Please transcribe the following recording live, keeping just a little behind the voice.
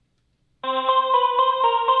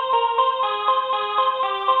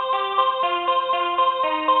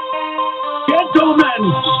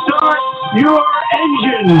and start your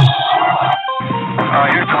engines.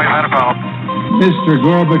 Houston, we've had a problem. Mr.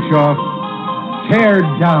 Gorbachev, tear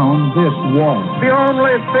down this wall. The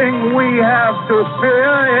only thing we have to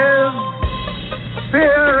fear is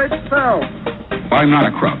fear itself. I'm not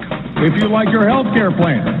a crook. If you like your health care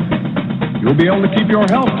plan, you'll be able to keep your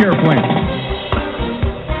health care plan.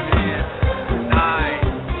 10, 9,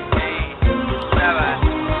 8, 7,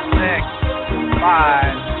 6,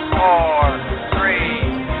 5, 4, 3,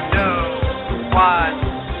 2, 1,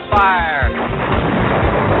 fire.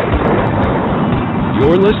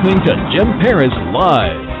 You're listening to Jim Paris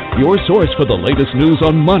Live, your source for the latest news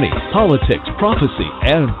on money, politics, prophecy,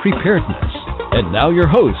 and preparedness. And now your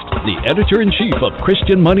host, the editor-in-chief of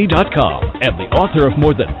ChristianMoney.com and the author of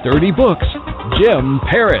more than 30 books, Jim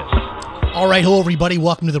Paris. All right, hello everybody.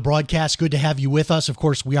 Welcome to the broadcast. Good to have you with us. Of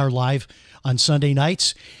course, we are live on Sunday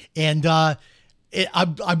nights. And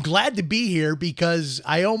I'm glad to be here because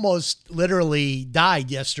I almost literally died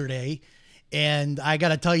yesterday. And I got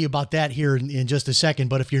to tell you about that here in just a second.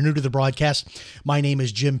 But if you're new to the broadcast, my name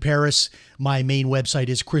is Jim Paris. My main website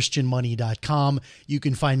is ChristianMoney.com. You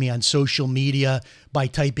can find me on social media by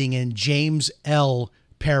typing in James L.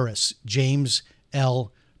 Paris. James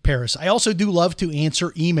L. Paris. I also do love to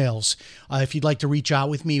answer emails. If you'd like to reach out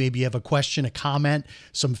with me, maybe you have a question, a comment,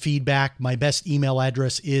 some feedback, my best email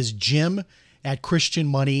address is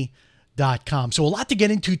jim@ChristianMoney.com. So a lot to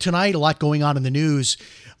get into tonight, a lot going on in the news.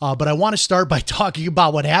 But I want to start by talking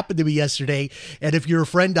about what happened to me yesterday. And if you're a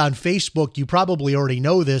friend on Facebook, you probably already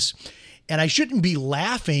know this. And I shouldn't be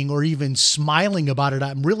laughing or even smiling about it.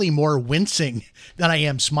 I'm really more wincing than I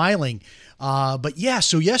am smiling. But yeah,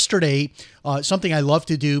 so yesterday, something I love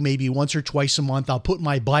to do maybe once or twice a month, I'll put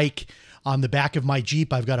my bike on the back of my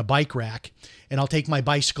Jeep. I've got a bike rack. And I'll take my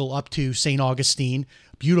bicycle up to St. Augustine,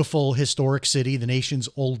 beautiful historic city, the nation's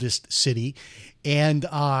oldest city. And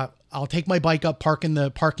I'll take my bike up, park in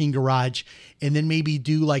the parking garage, and then maybe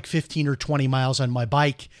do like 15 or 20 miles on my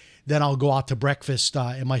bike. Then I'll go out to breakfast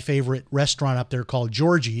at my favorite restaurant up there called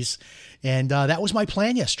Georgie's. And that was my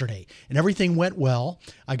plan yesterday. And everything went well.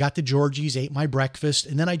 I got to Georgie's, ate my breakfast,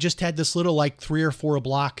 and then I just had this little like 3 or 4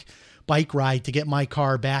 block bike ride to get my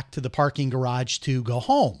car back to the parking garage to go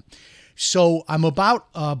home. So I'm about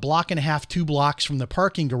a block and a half, 2 blocks from the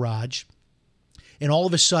parking garage. And all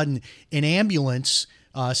of a sudden, an ambulance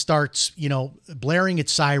starts, blaring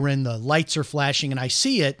its siren. The lights are flashing and I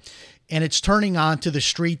see it, and it's turning onto the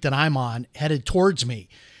street that I'm on, headed towards me.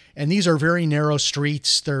 And these are very narrow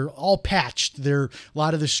streets. They're all patched. A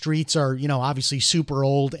lot of the streets are, obviously super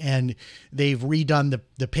old, and they've redone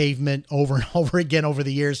the pavement over and over again over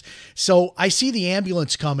the years. So I see the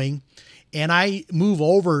ambulance coming, and I move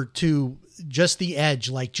over to just the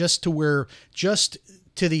edge, just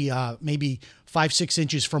to the maybe 5-6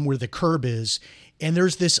 inches from where the curb is. And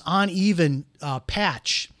there's this uneven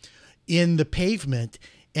patch in the pavement,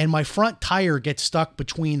 and my front tire gets stuck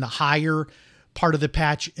between the higher part of the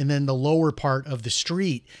patch and then the lower part of the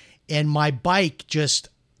street. And my bike just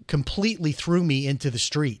completely threw me into the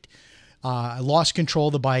street. I lost control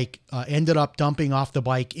of the bike, ended up dumping off the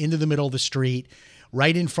bike into the middle of the street,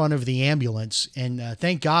 right in front of the ambulance. And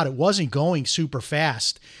thank God it wasn't going super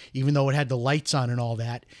fast, even though it had the lights on and all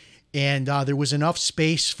that. And there was enough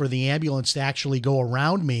space for the ambulance to actually go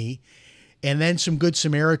around me. And then some good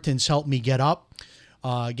Samaritans helped me get up,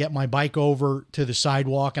 get my bike over to the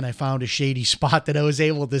sidewalk, and I found a shady spot that I was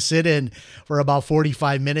able to sit in for about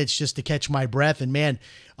 45 minutes just to catch my breath. And man,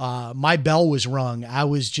 my bell was rung. I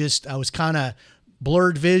was kind of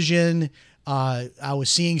blurred vision. I was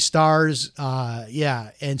seeing stars.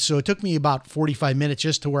 And so it took me about 45 minutes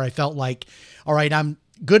just to where I felt like, all right, I'm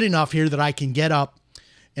good enough here that I can get up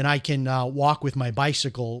and I can walk with my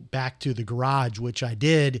bicycle back to the garage, which I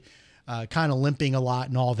did, kind of limping a lot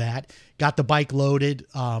and all that. Got the bike loaded.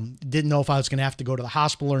 Didn't know if I was going to have to go to the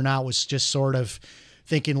hospital or not. Was just sort of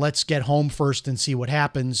thinking, let's get home first and see what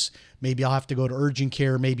happens. Maybe I'll have to go to urgent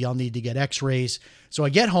care. Maybe I'll need to get x-rays. So I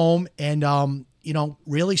get home and,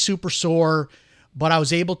 really super sore, but I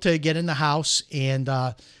was able to get in the house and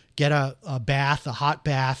get a hot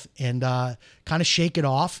bath, and kind of shake it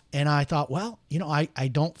off. And I thought, well, I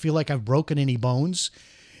don't feel like I've broken any bones.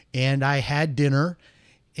 And I had dinner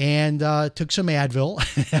and took some Advil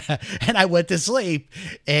and I went to sleep,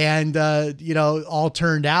 and, all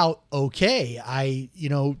turned out okay. I,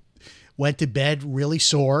 went to bed really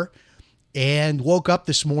sore and woke up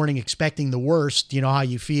this morning expecting the worst. You know how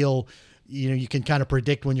you feel. You can kind of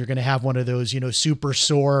predict when you're going to have one of those, super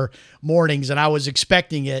sore mornings. And I was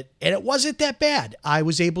expecting it, and it wasn't that bad. I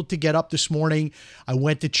was able to get up this morning. I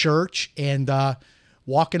went to church, and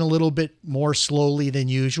walking a little bit more slowly than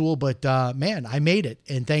usual, but man, I made it.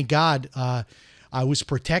 And thank God I was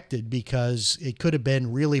protected, because it could have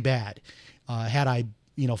been really bad had I,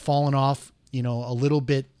 fallen off, a little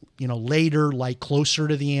bit, later, like closer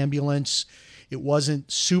to the ambulance. It wasn't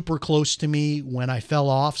super close to me when I fell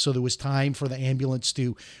off, so there was time for the ambulance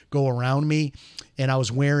to go around me. And I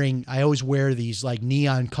always wear these like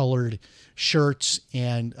neon colored shirts,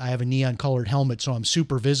 and I have a neon colored helmet, so I'm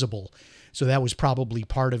super visible. So that was probably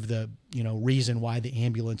part of the, reason why the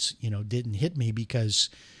ambulance, didn't hit me, because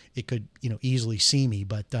it could, easily see me.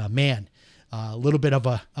 But man, a little bit of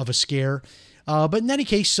a scare. But in any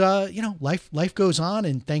case, life goes on,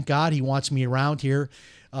 and thank God he wants me around here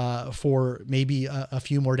for maybe a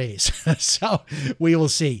few more days. So we will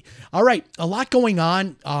see. All right. A lot going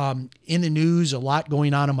on in the news, a lot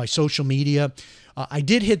going on my social media. I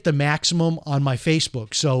did hit the maximum on my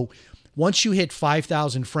Facebook. So once you hit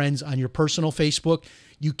 5,000 friends on your personal Facebook,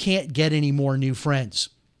 you can't get any more new friends.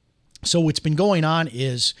 So what's been going on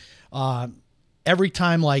is every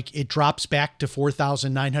time like it drops back to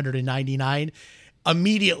 4,999,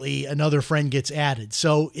 immediately another friend gets added.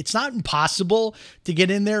 So it's not impossible to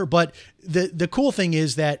get in there, but the cool thing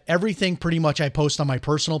is that everything pretty much I post on my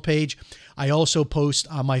personal page, I also post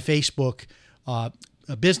on my Facebook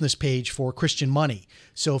a business page for Christian Money.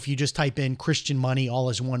 So if you just type in Christian Money, all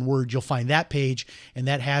as one word, you'll find that page, and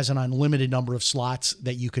that has an unlimited number of slots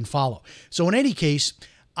that you can follow. So in any case,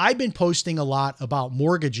 I've been posting a lot about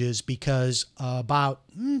mortgages because about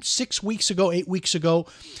 8 weeks ago,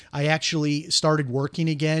 I actually started working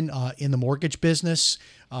again in the mortgage business.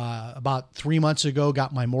 About 3 months ago,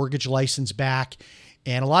 got my mortgage license back.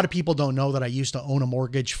 And a lot of people don't know that I used to own a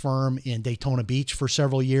mortgage firm in Daytona Beach for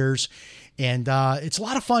several years. And it's a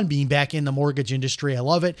lot of fun being back in the mortgage industry. I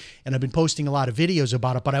love it. And I've been posting a lot of videos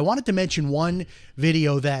about it. But I wanted to mention one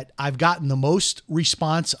video that I've gotten the most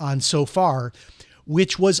response on so far,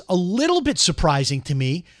 which was a little bit surprising to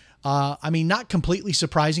me. Not completely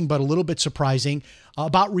surprising, but a little bit surprising,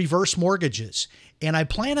 about reverse mortgages. And I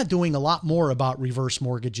plan on doing a lot more about reverse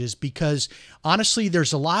mortgages because honestly,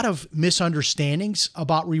 there's a lot of misunderstandings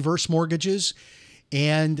about reverse mortgages,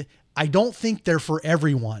 and I don't think they're for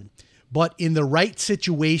everyone. But in the right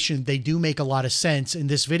situation, they do make a lot of sense. In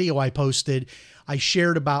this video I posted, I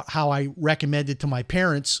shared about how I recommended to my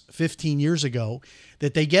parents 15 years ago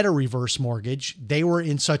that they get a reverse mortgage. They were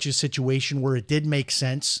in such a situation where it did make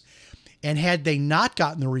sense. And had they not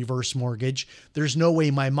gotten the reverse mortgage, there's no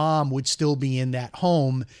way my mom would still be in that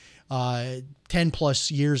home 10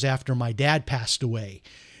 plus years after my dad passed away.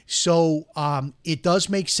 So it does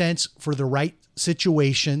make sense for the right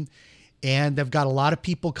situation. And I've got a lot of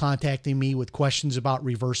people contacting me with questions about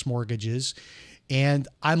reverse mortgages. And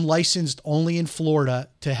I'm licensed only in Florida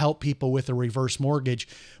to help people with a reverse mortgage,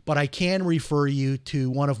 but I can refer you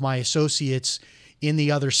to one of my associates in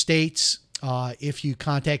the other states. If you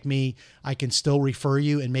contact me, I can still refer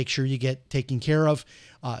you and make sure you get taken care of.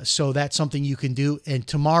 So that's something you can do. And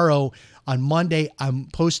tomorrow on Monday, I'm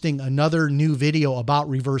posting another new video about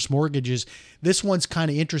reverse mortgages. This one's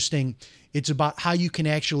kind of interesting. It's about how you can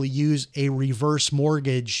actually use a reverse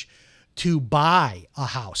mortgage to buy a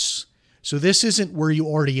house. So this isn't where you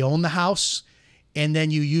already own the house and then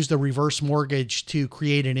you use the reverse mortgage to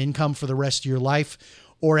create an income for the rest of your life,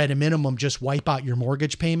 or at a minimum, just wipe out your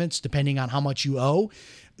mortgage payments depending on how much you owe.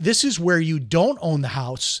 This is where you don't own the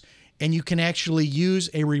house and you can actually use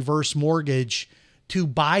a reverse mortgage to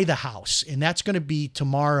buy the house. And that's going to be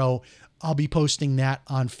tomorrow. I'll be posting that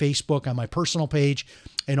on Facebook on my personal page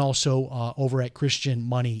and also over at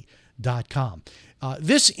christianmoney.com.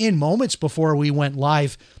 This in moments before we went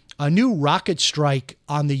live, a new rocket strike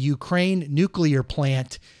on the Ukraine nuclear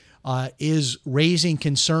plant is raising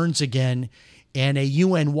concerns again, and a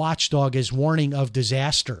UN watchdog is warning of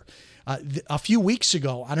disaster. A few weeks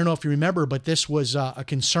ago, I don't know if you remember, but this was a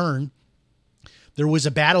concern. There was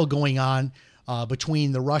a battle going on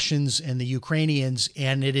between the Russians and the Ukrainians,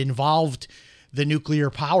 and it involved the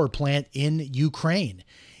nuclear power plant in Ukraine.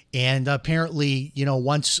 And apparently,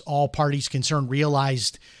 once all parties concerned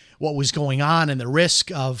realized what was going on and the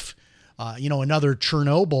risk of, another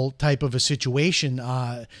Chernobyl type of a situation,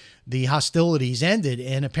 the hostilities ended.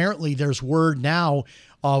 And apparently there's word now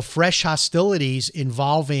of fresh hostilities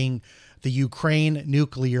involving the Ukraine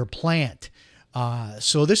nuclear plant.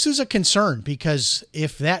 So this is a concern because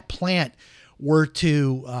if that plant were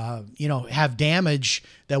to, have damage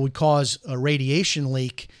that would cause a radiation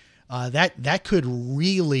leak, that could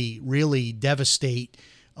really, really devastate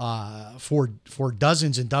for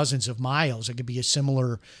dozens and dozens of miles. It could be a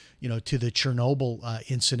similar, to the Chernobyl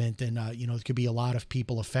incident, and it could be a lot of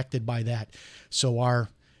people affected by that. So our,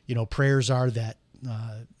 prayers are that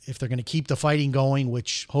if they're going to keep the fighting going,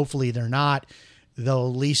 which hopefully they're not, they'll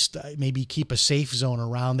at least maybe keep a safe zone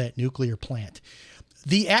around that nuclear plant.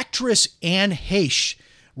 The actress Ann Heche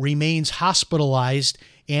remains hospitalized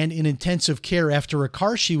and in intensive care after a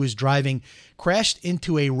car she was driving crashed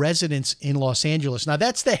into a residence in Los Angeles. Now,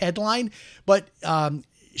 that's the headline, but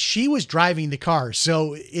she was driving the car.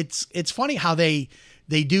 So it's funny how they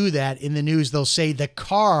do that in the news. They'll say the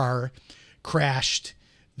car crashed.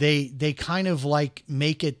 They kind of like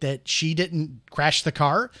make it that she didn't crash the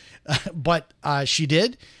car, but she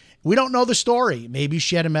did. We don't know the story. Maybe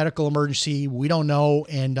she had a medical emergency. We don't know.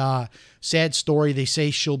 And sad story. They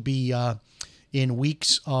say she'll be in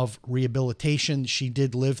weeks of rehabilitation. She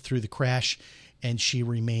did live through the crash, and she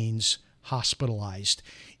remains hospitalized.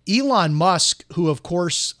 Elon Musk, who of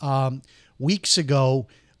course weeks ago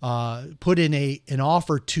put in an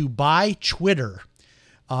offer to buy Twitter,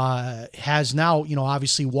 has now,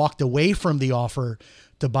 obviously walked away from the offer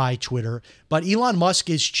to buy Twitter. But Elon Musk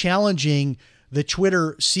is challenging the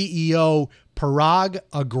Twitter CEO Parag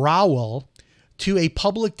Agrawal to a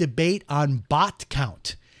public debate on bot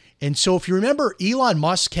count. And so if you remember, Elon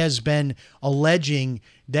Musk has been alleging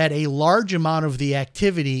that a large amount of the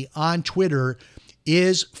activity on Twitter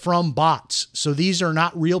is from bots. So these are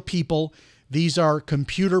not real people. These are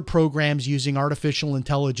computer programs using artificial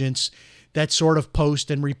intelligence that sort of post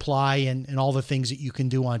and reply and all the things that you can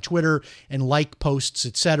do on Twitter and like posts,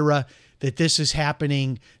 etc., that this is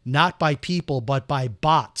happening not by people, but by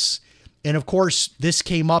bots. And of course, this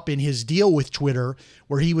came up in his deal with Twitter,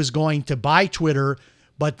 where he was going to buy Twitter,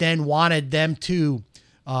 but then wanted them to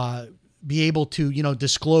be able to,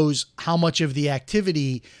 disclose how much of the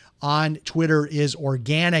activity on Twitter is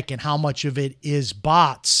organic and how much of it is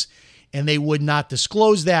bots. And they would not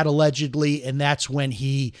disclose that, allegedly. And that's when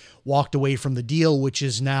he walked away from the deal, which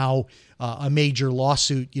is now a major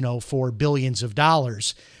lawsuit, for billions of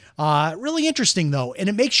dollars. Really interesting, though. And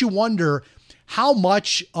it makes you wonder how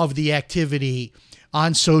much of the activity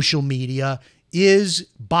on social media is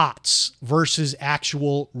bots versus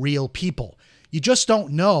actual real people. You just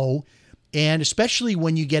don't know. And especially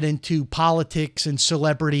when you get into politics and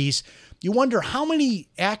celebrities, you wonder how many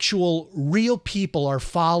actual real people are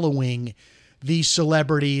following these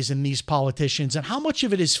celebrities and these politicians, and how much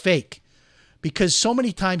of it is fake. Because so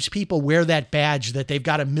many times people wear that badge that they've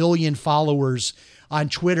got 1 million followers on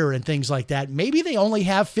Twitter and things like that. Maybe they only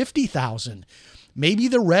have 50,000. Maybe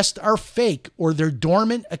the rest are fake, or they're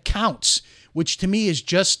dormant accounts, which to me is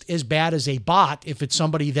just as bad as a bot if it's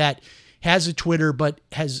somebody that has a Twitter but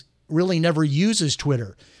has really never uses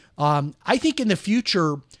Twitter. I think in the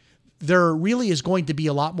future, there really is going to be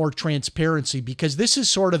a lot more transparency, because this is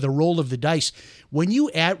sort of the roll of the dice. When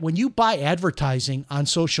you buy advertising on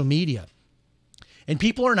social media, and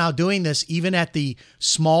people are now doing this even at the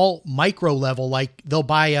small micro level, like they'll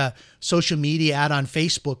buy a social media ad on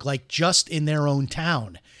Facebook, like just in their own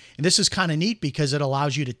town. And this is kind of neat because it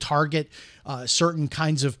allows you to target certain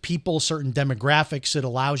kinds of people, certain demographics. It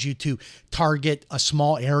allows you to target a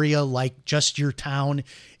small area, like just your town.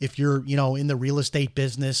 If you're, in the real estate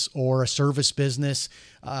business or a service business,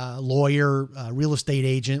 lawyer, real estate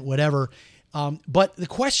agent, whatever. But the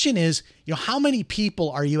question is, how many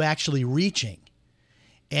people are you actually reaching?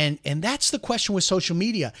 And that's the question with social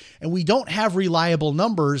media. And we don't have reliable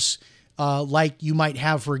numbers like you might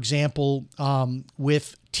have, for example,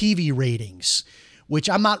 with TV ratings, which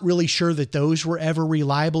I'm not really sure that those were ever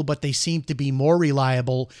reliable, but they seem to be more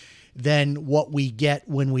reliable than what we get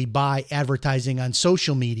when we buy advertising on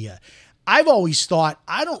social media. I've always thought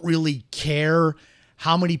I don't really care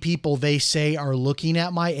how many people they say are looking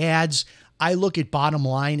at my ads. I look at bottom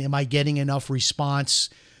line. Am I getting enough response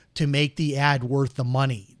to make the ad worth the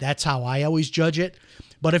money? That's how I always judge it.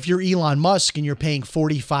 But if you're Elon Musk and you're paying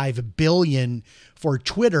 $45 billion for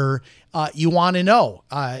Twitter, you want to know,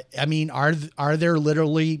 are there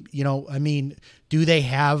literally, do they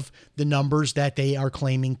have the numbers that they are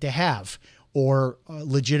claiming to have, or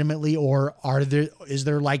legitimately, or is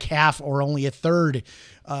there like half or only a third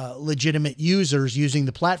legitimate users using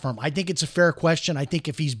the platform? I think it's a fair question. I think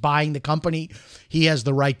if he's buying the company, he has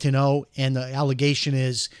the right to know. And the allegation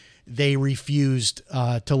is they refused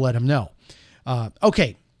to let him know.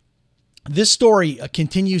 Okay. This story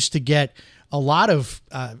continues to get a lot of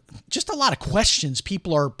questions.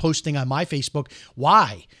 People are posting on my Facebook.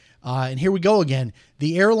 Why? And here we go again.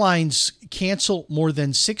 The airlines cancel more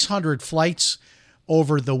than 600 flights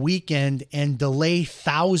over the weekend and delay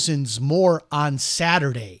thousands more on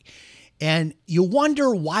Saturday. And you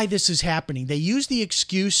wonder why this is happening. They use the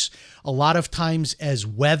excuse a lot of times as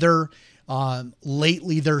weather.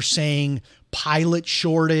 Lately, they're saying pilot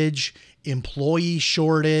shortage, employee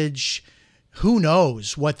shortage, Who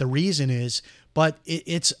knows what the reason is, but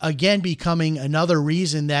it's again becoming another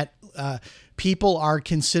reason that people are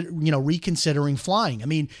reconsidering flying. I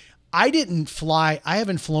mean, I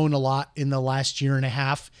haven't flown a lot in the last year and a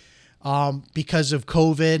half because of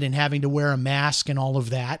COVID and having to wear a mask and all of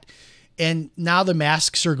that. And now the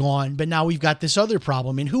masks are gone, but now we've got this other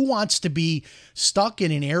problem. And who wants to be stuck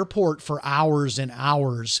in an airport for hours and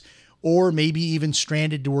hours, or maybe even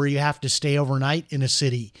stranded to where you have to stay overnight in a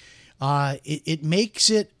city? It makes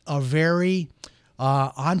it a very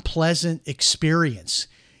unpleasant experience.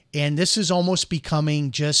 And this is almost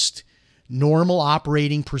becoming just normal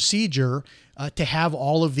operating procedure to have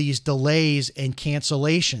all of these delays and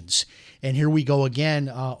cancellations. And here we go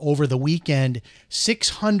again over the weekend.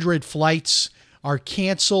 600 flights are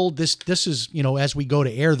canceled. This is, as we go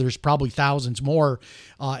to air, there's probably thousands more,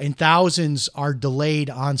 and thousands are delayed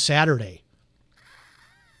on Saturday.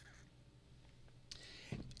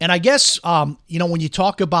 And I guess, when you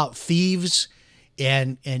talk about thieves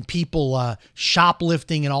and people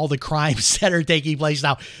shoplifting and all the crimes that are taking place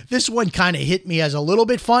now, this one kind of hit me as a little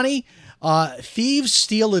bit funny. Thieves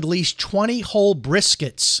steal at least 20 whole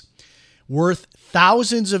briskets worth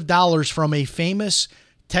thousands of dollars from a famous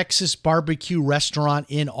Texas barbecue restaurant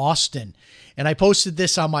in Austin. And I posted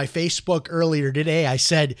this on my Facebook earlier today. I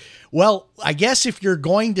said, well, I guess if you're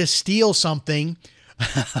going to steal something,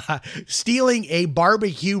 stealing a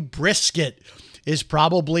barbecue brisket is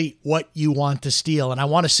probably what you want to steal. And I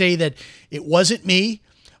want to say that it wasn't me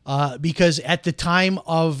because at the time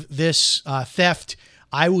of this theft,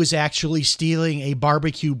 I was actually stealing a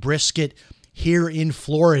barbecue brisket here in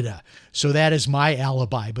Florida. So that is my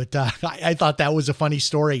alibi. But I thought that was a funny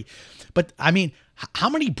story. But I mean, how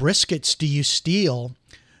many briskets do you steal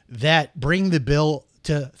that bring the bill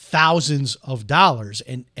to thousands of dollars?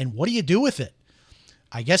 And what do you do with it?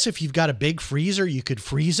 I guess if you've got a big freezer, you could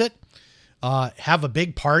freeze it, have a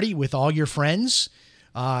big party with all your friends.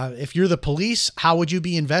 If you're the police, how would you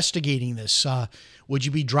be investigating this? Would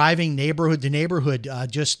you be driving neighborhood to neighborhood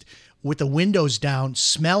just with the windows down,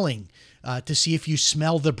 smelling to see if you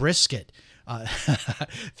smell the brisket?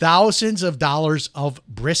 Thousands of dollars of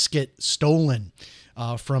brisket stolen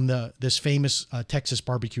from this famous Texas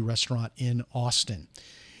barbecue restaurant in Austin.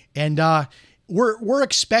 And we're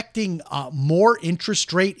expecting more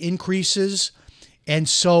interest rate increases. And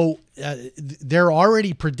so they're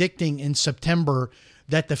already predicting in September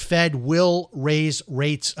that the Fed will raise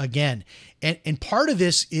rates again. And part of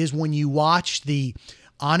this is when you watch the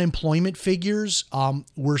unemployment figures,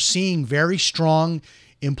 we're seeing very strong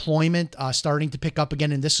employment starting to pick up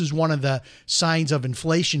again. And this is one of the signs of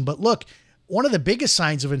inflation. But look, one of the biggest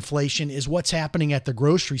signs of inflation is what's happening at the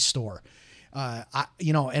grocery store. And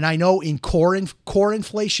I know in core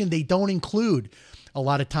inflation, they don't include a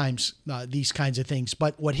lot of times these kinds of things.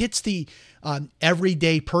 But what hits the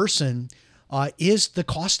everyday person is the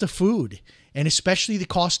cost of food, and especially the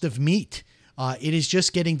cost of meat. It is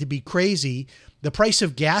just getting to be crazy. The price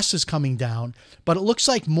of gas is coming down, but it looks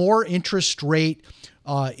like more interest rate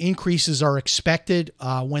increases are expected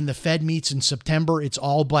when the Fed meets in September. It's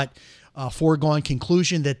all but a foregone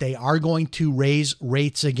conclusion that they are going to raise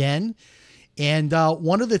rates again. And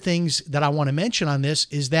one of the things that I want to mention on this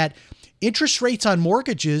is that interest rates on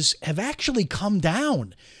mortgages have actually come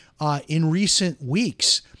down in recent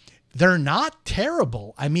weeks. They're not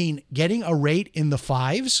terrible. I mean, getting a rate in the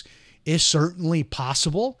 5s is certainly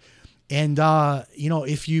possible. And,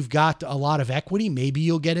 if you've got a lot of equity, maybe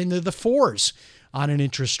you'll get into the 4s on an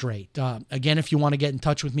interest rate. Again, if you want to get in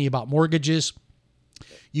touch with me about mortgages,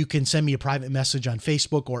 you can send me a private message on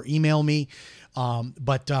Facebook or email me.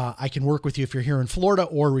 But I can work with you if you're here in Florida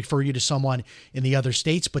or refer you to someone in the other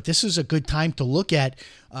states. But this is a good time to look at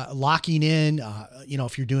locking in,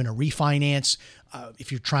 if you're doing a refinance,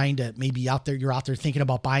 if you're trying to you're out there thinking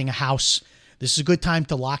about buying a house. This is a good time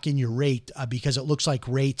to lock in your rate because it looks like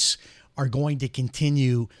rates are going to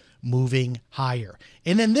continue moving higher.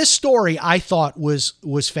 And then this story I thought was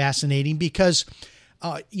fascinating because,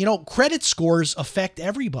 credit scores affect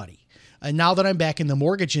everybody. And now that I'm back in the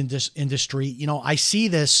mortgage industry, I see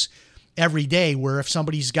this every day where if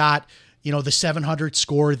somebody's got, the 700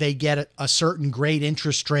 score, they get a certain great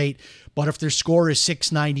interest rate. But if their score is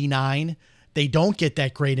 699, they don't get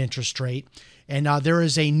that great interest rate. And there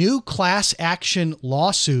is a new class action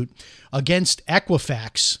lawsuit against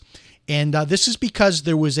Equifax. And this is because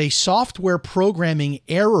there was a software programming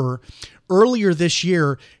error earlier this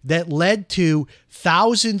year that led to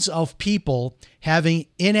thousands of people having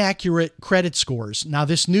inaccurate credit scores. Now,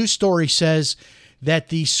 this news story says that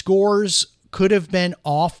the scores could have been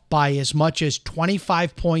off by as much as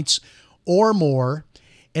 25 points or more,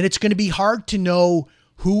 and it's going to be hard to know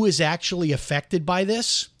who is actually affected by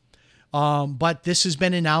this. But this has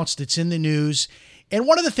been announced. It's in the news. And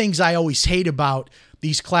one of the things I always hate about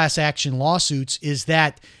these class action lawsuits is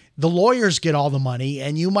that the lawyers get all the money,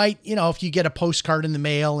 and you might, if you get a postcard in the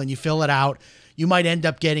mail and you fill it out, you might end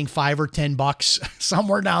up getting $5 or $10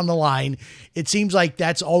 somewhere down the line. It seems like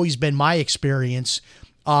that's always been my experience.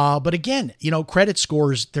 But again, credit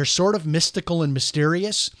scores, they're sort of mystical and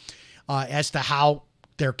mysterious as to how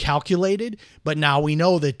they're calculated. But now we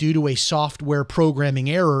know that due to a software programming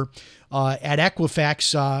error at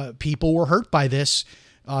Equifax, people were hurt by this.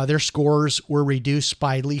 Their scores were reduced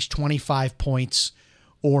by at least 25 points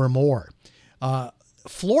or more.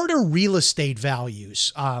 Florida real estate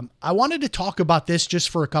values. I wanted to talk about this just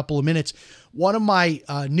for a couple of minutes. One of my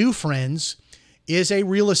new friends is a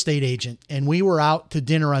real estate agent, and we were out to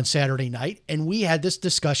dinner on Saturday night, and we had this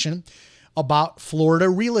discussion about Florida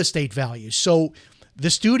real estate values. So the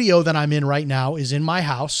studio that I'm in right now is in my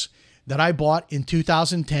house that I bought in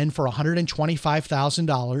 2010 for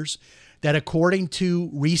 $125,000 that, according to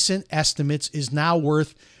recent estimates, is now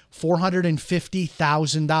worth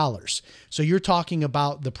 $450,000. So you're talking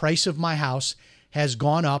about the price of my house has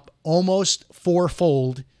gone up almost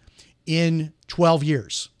fourfold in 12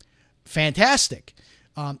 years. Fantastic.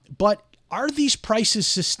 But are these prices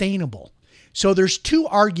sustainable? So there's two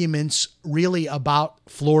arguments really about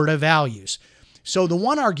Florida values. So the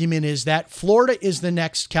one argument is that Florida is the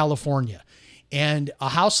next California, and a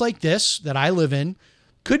house like this that I live in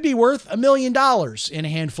could be worth $1 million in a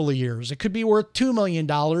handful of years. It could be worth $2 million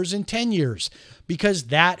in 10 years because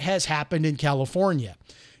that has happened in California.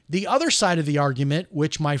 The other side of the argument,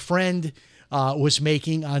 which my friend was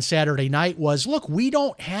making on Saturday night, was, look, we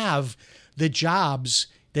don't have the jobs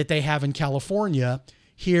that they have in California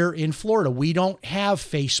here in Florida. We don't have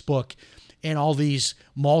Facebook and all these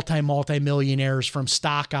multi-millionaires from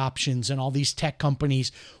stock options and all these tech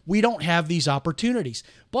companies. We don't have these opportunities.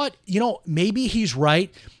 But, maybe he's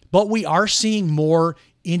right, but we are seeing more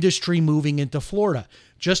industry moving into Florida.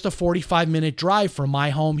 Just a 45-minute drive from my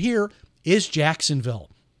home here is Jacksonville.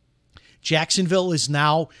 Jacksonville is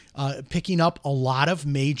now picking up a lot of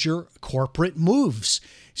major corporate moves.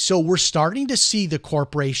 So we're starting to see the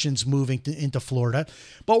corporations moving into Florida,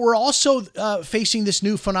 but we're also facing this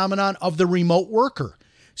new phenomenon of the remote worker.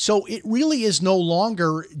 So it really is no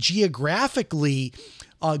longer geographically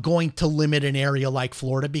going to limit an area like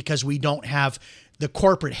Florida because we don't have the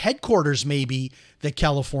corporate headquarters maybe that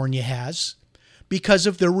California has because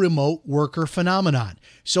of the remote worker phenomenon.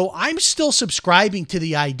 So I'm still subscribing to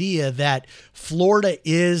the idea that Florida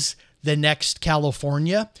is the next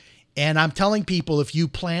California. And I'm telling people, if you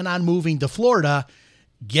plan on moving to Florida,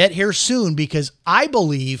 get here soon because I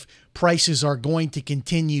believe prices are going to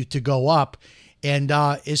continue to go up. And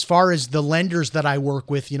as far as the lenders that I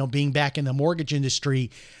work with, being back in the mortgage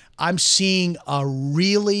industry, I'm seeing a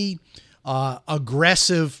really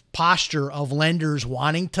aggressive posture of lenders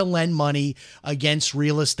wanting to lend money against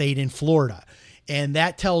real estate in Florida. And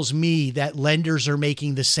that tells me that lenders are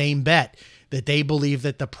making the same bet, that they believe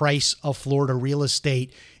that the price of Florida real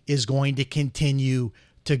estate is going to continue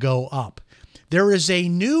to go up. There is a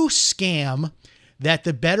new scam that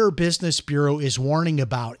the Better Business Bureau is warning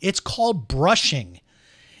about. It's called brushing.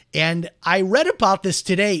 And I read about this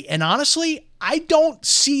today, and honestly, I don't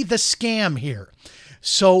see the scam here.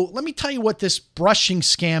 So let me tell you what this brushing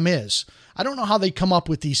scam is. I don't know how they come up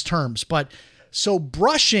with these terms, but so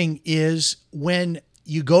brushing is when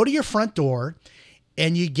you go to your front door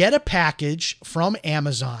and you get a package from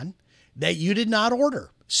Amazon that you did not order.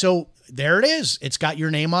 So there it is. It's got your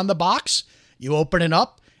name on the box. You open it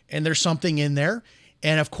up and there's something in there.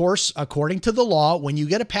 And of course, according to the law, when you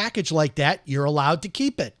get a package like that, you're allowed to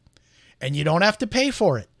keep it and you don't have to pay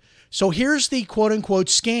for it. So here's the quote unquote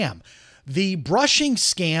scam. The brushing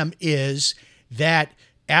scam is that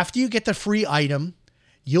after you get the free item,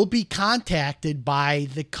 you'll be contacted by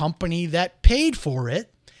the company that paid for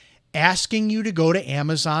it, asking you to go to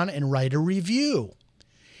Amazon and write a review.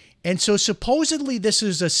 And so supposedly this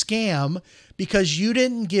is a scam because you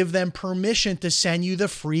didn't give them permission to send you the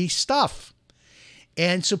free stuff.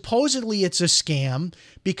 And supposedly it's a scam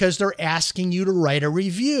because they're asking you to write a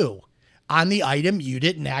review on the item you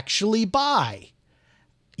didn't actually buy.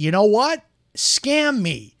 You know what? Scam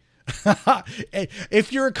me.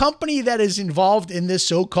 If you're a company that is involved in this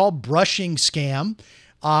so-called brushing scam,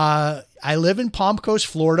 I live in Palm Coast,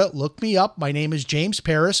 Florida. Look me up. My name is James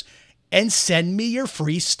Paris. And send me your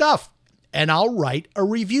free stuff and I'll write a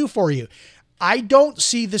review for you. I don't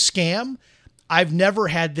see the scam. I've never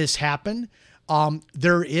had this happen.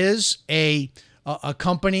 There is a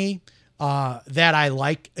company that I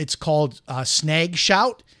like. It's called Snag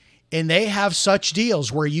Shout. And they have such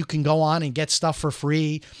deals where you can go on and get stuff for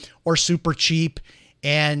free or super cheap.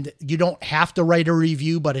 And you don't have to write a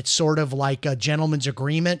review, but it's sort of like a gentleman's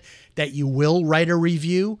agreement that you will write a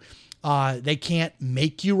review. They can't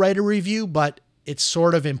make you write a review, but it's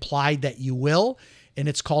sort of implied that you will. And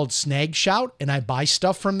it's called Snag Shout. And I buy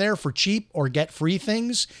stuff from there for cheap or get free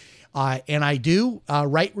things. And I do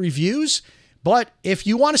write reviews. But if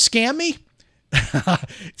you want to scam me,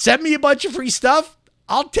 send me a bunch of free stuff.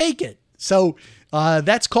 I'll take it. So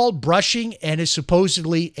that's called brushing and is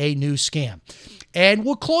supposedly a new scam. And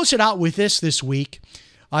we'll close it out with this week.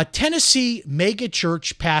 A Tennessee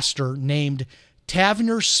megachurch pastor named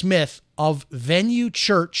Taverner Smith of Venue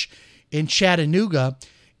Church in Chattanooga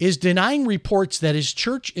is denying reports that his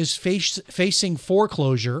church is facing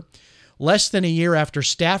foreclosure less than a year after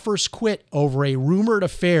staffers quit over a rumored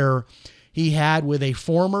affair he had with a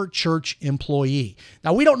former church employee.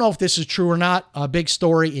 Now, we don't know if this is true or not. A big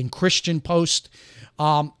story in Christian Post.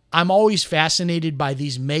 I'm always fascinated by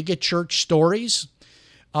these mega church stories,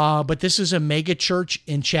 but this is a mega church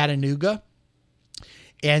in Chattanooga.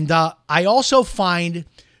 And I also find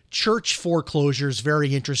church foreclosures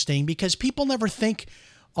very interesting because people never think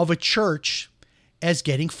of a church as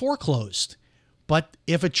getting foreclosed. But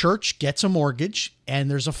if a church gets a mortgage and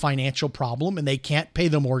there's a financial problem and they can't pay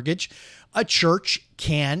the mortgage, a church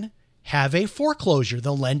can have a foreclosure.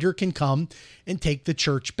 The lender can come and take the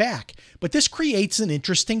church back. But this creates an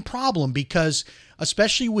interesting problem because,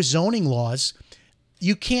 especially with zoning laws,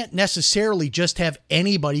 you can't necessarily just have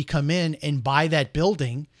anybody come in and buy that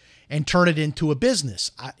building and turn it into a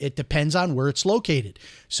business. It depends on where it's located.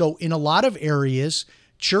 So in a lot of areas,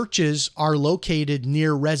 churches are located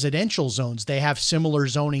near residential zones. They have similar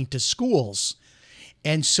zoning to schools.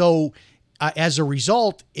 And so as a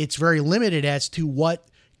result, it's very limited as to what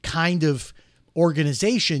kind of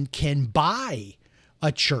organization can buy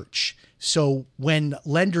a church. So when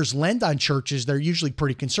lenders lend on churches, they're usually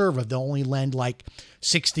pretty conservative. They'll only lend like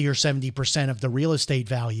 60 or 70% of the real estate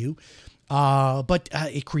value. But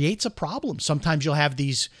it creates a problem. Sometimes you'll have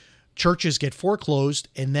these churches get foreclosed,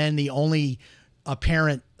 and then the only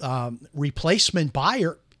apparent replacement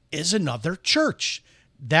buyer is another church.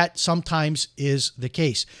 That sometimes is the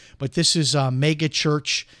case. But this is a mega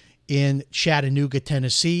church in Chattanooga,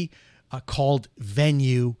 Tennessee, called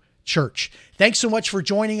Venue Church. Thanks so much for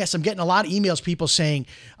joining us. I'm getting a lot of emails, people saying,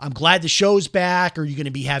 I'm glad the show's back. Are you going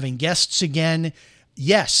to be having guests again?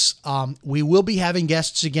 Yes, we will be having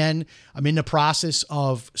guests again. I'm in the process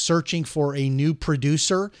of searching for a new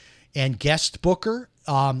producer and guest booker.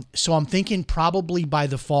 So I'm thinking probably by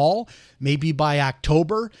the fall, maybe by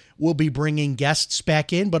October, we'll be bringing guests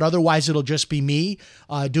back in, but otherwise it'll just be me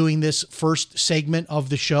doing this first segment of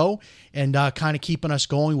the show and kind of keeping us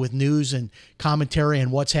going with news and commentary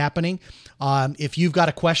and what's happening. If you've got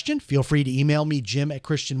a question, feel free to email me,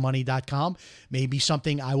 jim@christianmoney.com. Maybe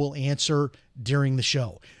something I will answer during the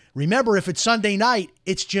show. Remember, if it's Sunday night,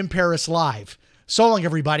 it's Jim Paris Live. So long,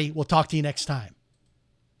 everybody. We'll talk to you next time.